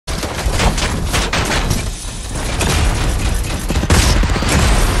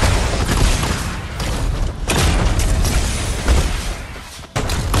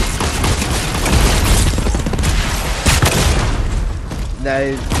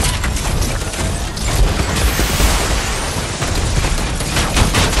Nice.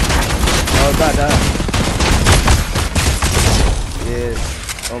 Oh, about that. Yeah,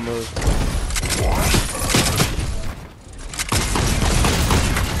 almost.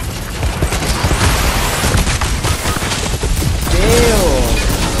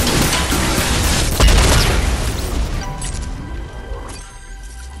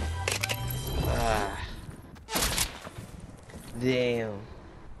 Damn.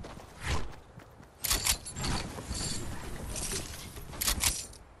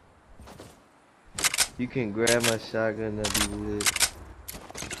 You can grab my shotgun, that'd be lit.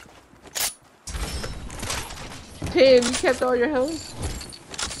 Damn, you kept all your health?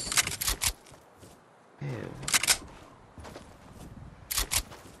 Damn.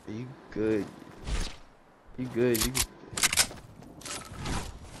 You good. You good. You.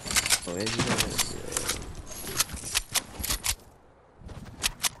 Oh, and you know,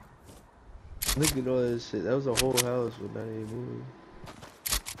 look at all this shit. That was a whole house with not even moving.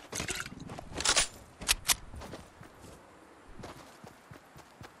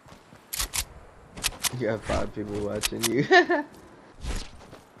 You got 5 people watching you.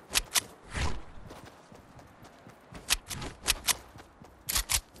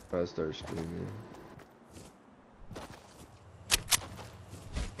 I start screaming.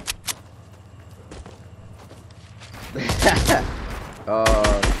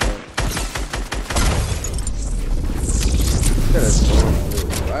 Oh,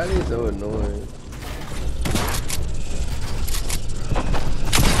 why are they so annoying?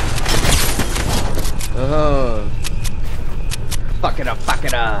 Fuck it up, fuck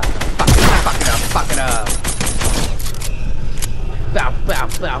it up. Fuck it up, fuck it up, fuck it up. Bow, bow,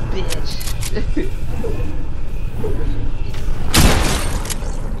 bow, bitch.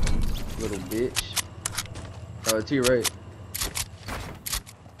 Little bitch. Oh, to your right.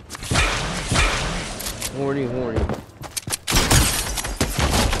 Horny, horny.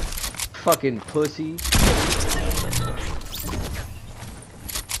 Fucking pussy.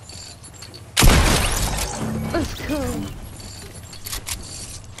 Let's go.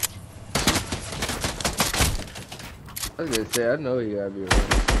 I was gonna say, I know you gotta be right.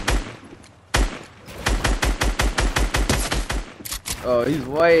 Oh, he's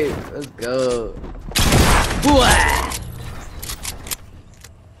white. Let's go.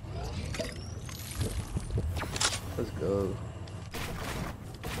 Let's go.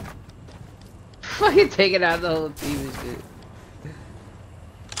 Fucking taking out the whole team and shit.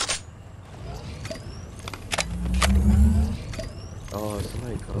 Oh,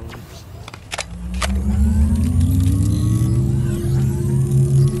 somebody coming.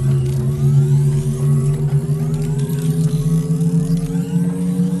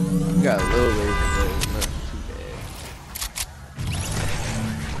 We got a little ways to go, not too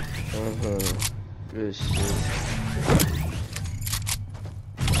bad. Good shit.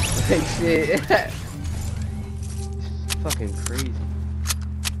 Like shit. Fucking crazy.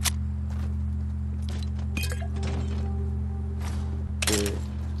 Good.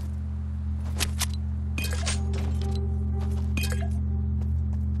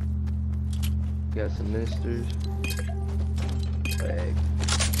 Got some ministers. Bag.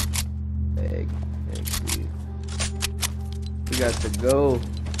 Bag. Thank you. We got to go.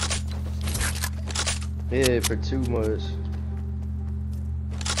 Yeah, for 2 months.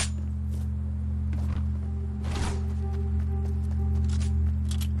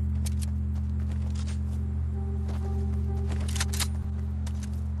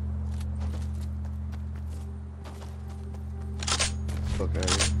 Fuck out of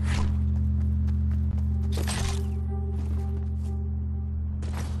here.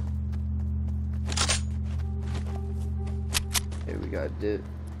 Here we got dip.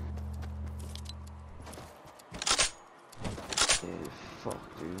 Yeah, fuck,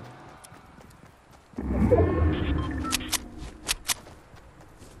 dude.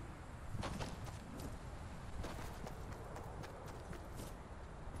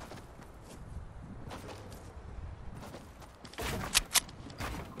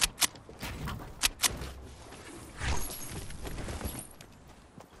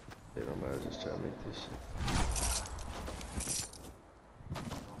 They don't matter, just try to make this shit.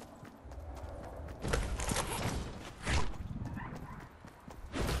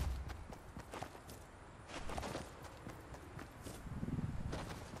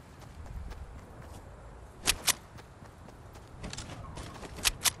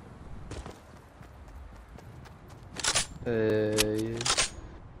 Yeah.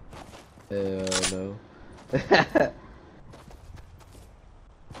 No.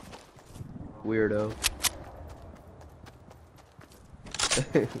 Weirdo.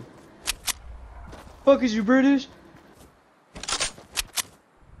 Fuck is you British?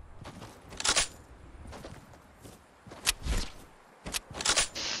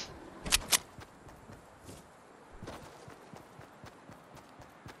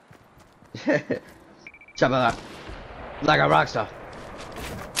 Chop it up like a rock star.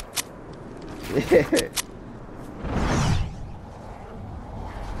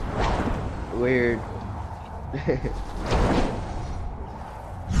 Weird.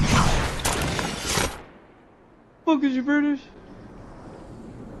 Fuck is you British?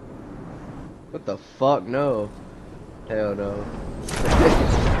 What the fuck? No. Hell no.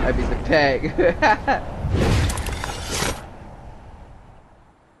 I beat the pack.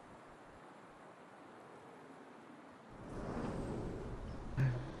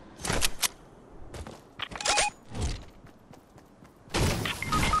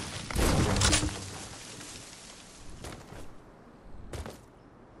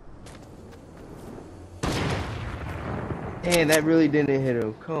 Man, that really didn't hit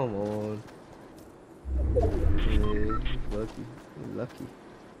him. Come on. Yeah, he's lucky. He's lucky.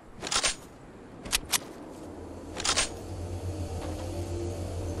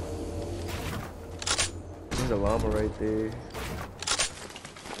 There's a llama right there.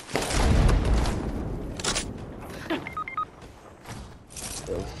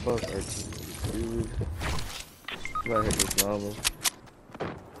 The fuck are you, dude? I'm gonna hit this llama.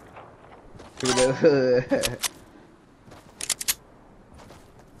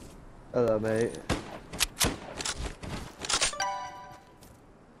 Hello, mate.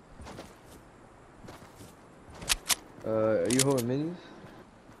 Are you holding minis?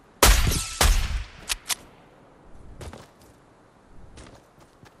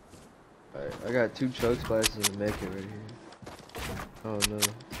 Alright, I got 2 chug splashes and a mech right here. Oh no.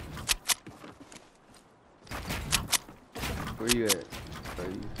 Where you at? Are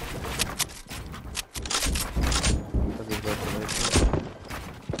you? I just left the mech.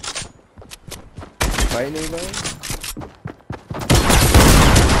 Fighting anybody?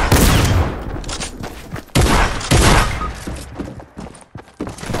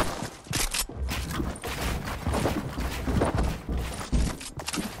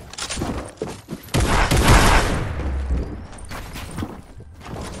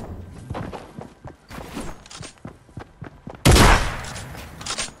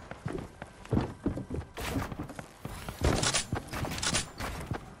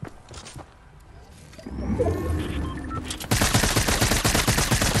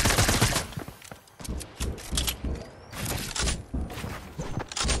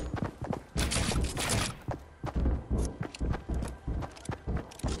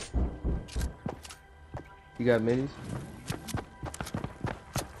 You got minis?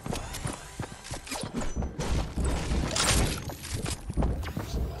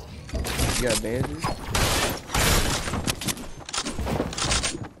 You got bandages?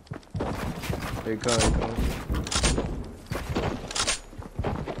 Here, come.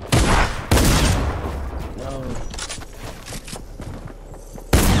 No.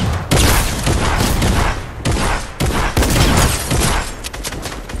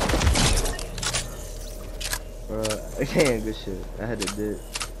 Damn, good shit. I had to dip.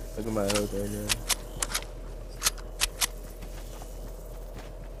 Look at my health right now.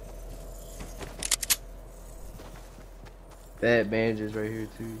 Bad bandages right here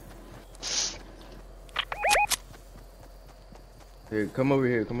too. Here, come over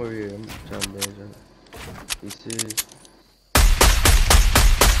here. I'm trying to bandage up. You serious?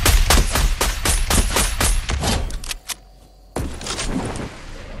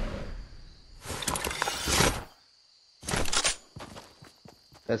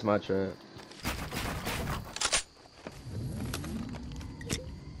 That's my trap.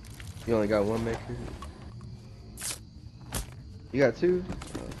 You only got 1 maker? You got 2?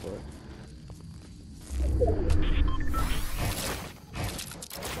 Oh, fuck.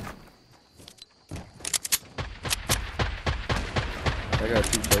 I got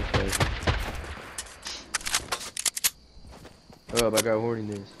 2 chug splashes. Oh, I got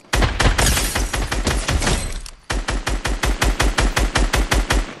horniness.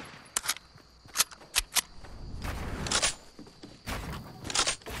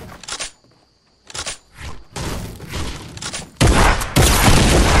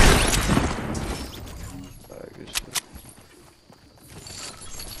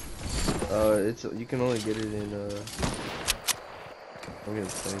 It's you can only get it in I'm gonna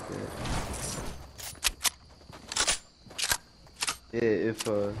take it. Yeah, if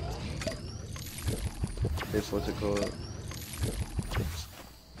what's it called? You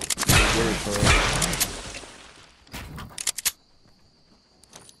can get it from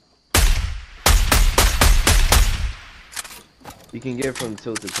You can get from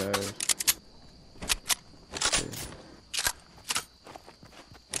tilted tires. Yeah.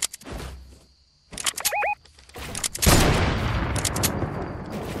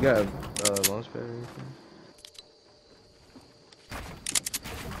 You got a launch pad or anything?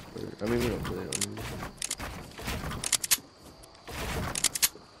 I mean, we don't play it.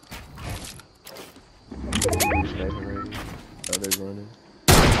 Sniping right here. Oh, they're running.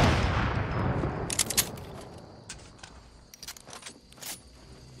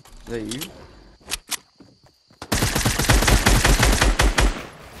 Is that you?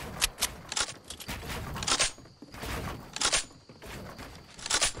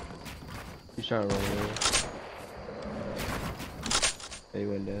 He's trying to run away. He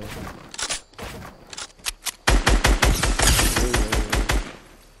went down.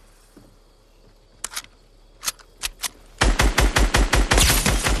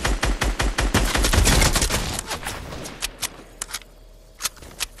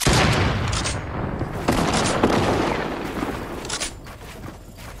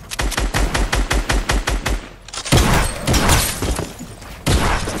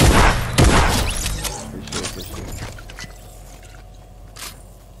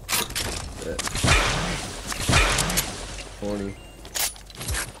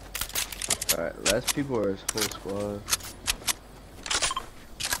 Alright, last people are his whole squad.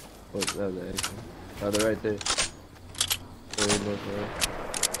 Oh, that was the exit. Oh, they're right there. They're in those right.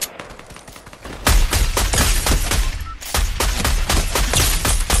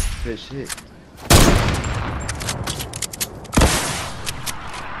 Good shit.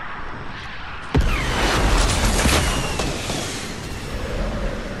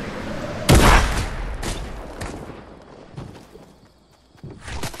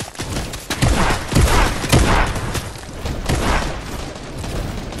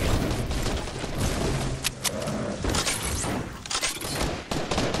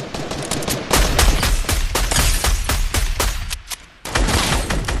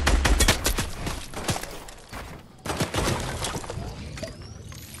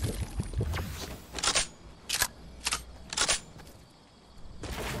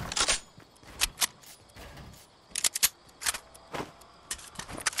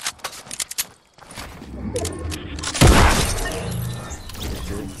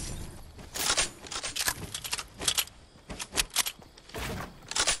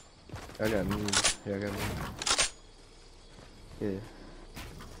 I got me. Yeah, I got me. Yeah.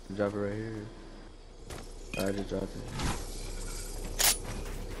 Drop it right here. I just dropped it.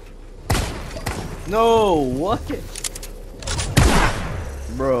 No, what?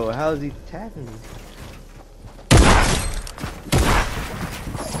 Bro, how is he tapping me?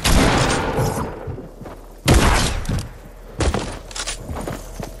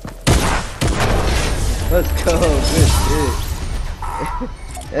 Let's go, good shit.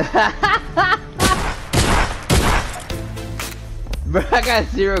 Bro, I got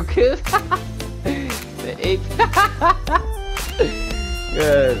 0 kills. The 8.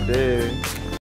 God damn.